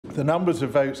The numbers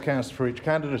of votes cast for each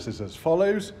candidate is as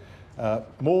follows.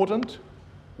 Mourdant,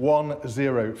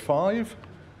 105.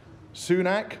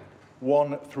 Sunak,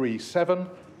 137.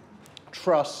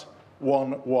 Truss,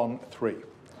 113.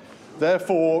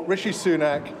 Therefore, Rishi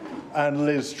Sunak and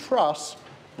Liz Truss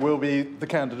will be the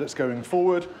candidates going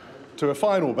forward to a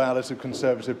final ballot of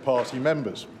Conservative Party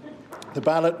members. The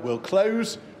ballot will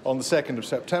close on the 2nd of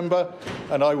September,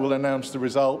 and I will announce the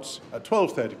results at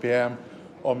 12:30 p.m.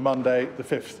 on Monday, the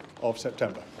 5th of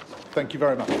September. Thank you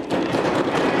very much.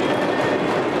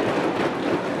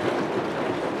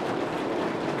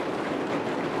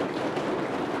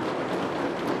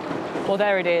 Well,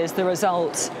 there it is, the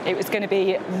result. It was going to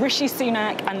be Rishi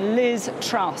Sunak and Liz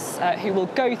Truss who will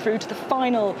go through to the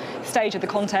final stage of the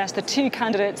contest. The two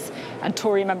candidates and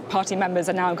Tory party members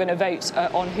are now going to vote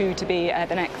on who to be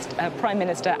the next Prime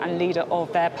Minister and leader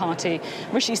of their party.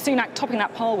 Rishi Sunak topping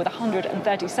that poll with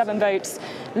 137 votes,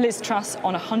 Liz Truss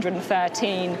on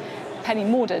 113. Penny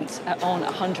Mourdant on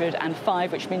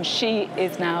 105, which means she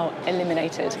is now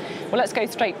eliminated. Well, let's go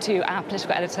straight to our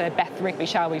political editor, Beth Rigby,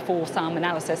 shall we, for some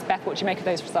analysis. Beth, what do you make of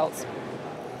those results?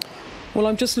 Well,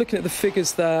 I'm just looking at the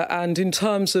figures there, and in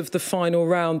terms of the final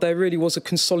round, there really was a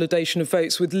consolidation of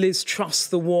votes, with Liz Truss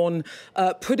the one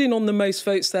putting on the most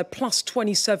votes there, plus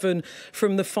 27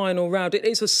 from the final round. It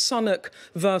is a Sunak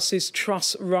versus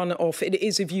Truss runoff. It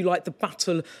is, if you like, the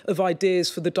battle of ideas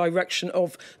for the direction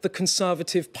of the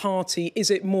Conservative Party.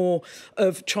 Is it more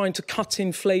of trying to cut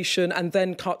inflation and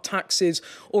then cut taxes,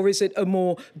 or is it a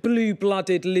more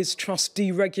blue-blooded Liz Truss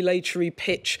deregulatory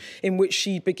pitch in which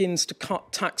she begins to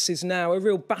cut taxes now? A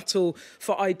real battle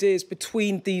for ideas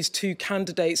between these two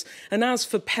candidates. And as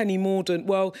for Penny Mourdant,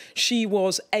 well, she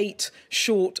was 8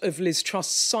 short of Liz Truss.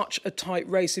 Such a tight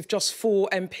race. If just 4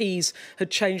 MPs had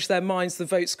changed their minds, the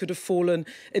votes could have fallen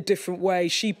a different way.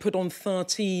 She put on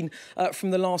 13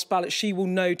 from the last ballot. She will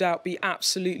no doubt be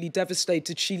absolutely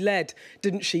devastated. She led,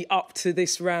 didn't she, up to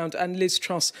this round, and Liz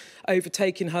Truss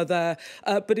overtaking her there.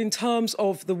 But in terms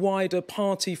of the wider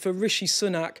party, for Rishi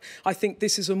Sunak, I think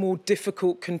this is a more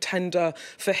difficult contender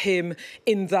for him,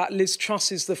 in that Liz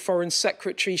Truss is the Foreign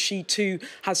Secretary. She too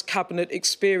has cabinet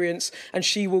experience, and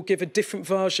she will give a different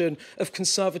version of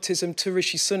conservatism to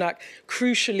Rishi Sunak.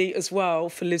 Crucially as well,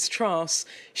 for Liz Truss,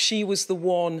 she was the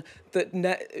one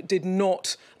that did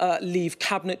not leave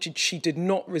cabinet. She did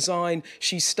not resign.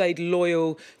 She stayed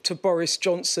loyal to Boris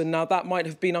Johnson. Now, that might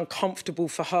have been uncomfortable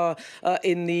for her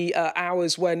in the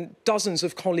hours when dozens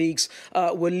of colleagues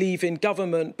were leaving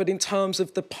government. But in terms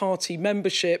of the party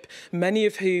membership, many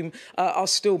of whom are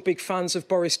still big fans of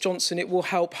Boris Johnson, it will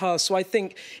help her. So I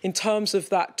think in terms of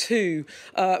that too,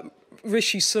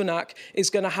 Rishi Sunak is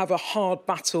going to have a hard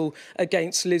battle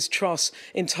against Liz Truss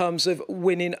in terms of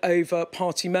winning over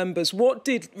party members. What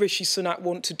did Rishi Sunak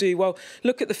want to do? Well,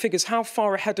 look at the figures. How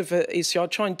far ahead of her is he? I'll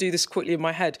try and do this quickly in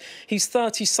my head. He's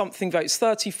 30-something votes,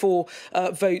 34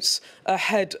 votes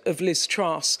ahead of Liz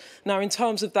Truss. Now, in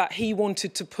terms of that, he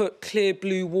wanted to put clear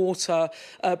blue water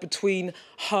between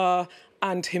her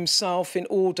and himself in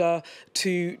order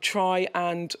to try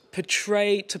and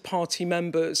portray to party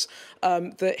members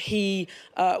that he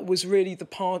was really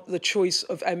the choice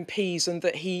of MPs, and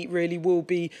that he really will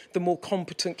be the more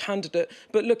competent candidate.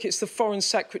 But look, it's the Foreign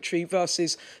Secretary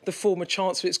versus the former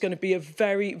Chancellor. It's going to be a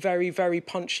very, very, very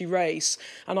punchy race.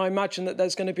 And I imagine that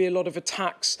there's going to be a lot of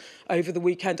attacks over the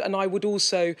weekend. And I would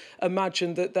also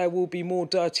imagine that there will be more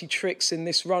dirty tricks in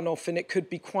this runoff, and it could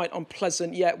be quite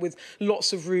unpleasant yet, with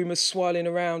lots of rumours swirling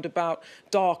around about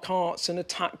dark arts and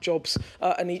attack jobs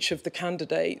on each of the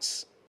candidates.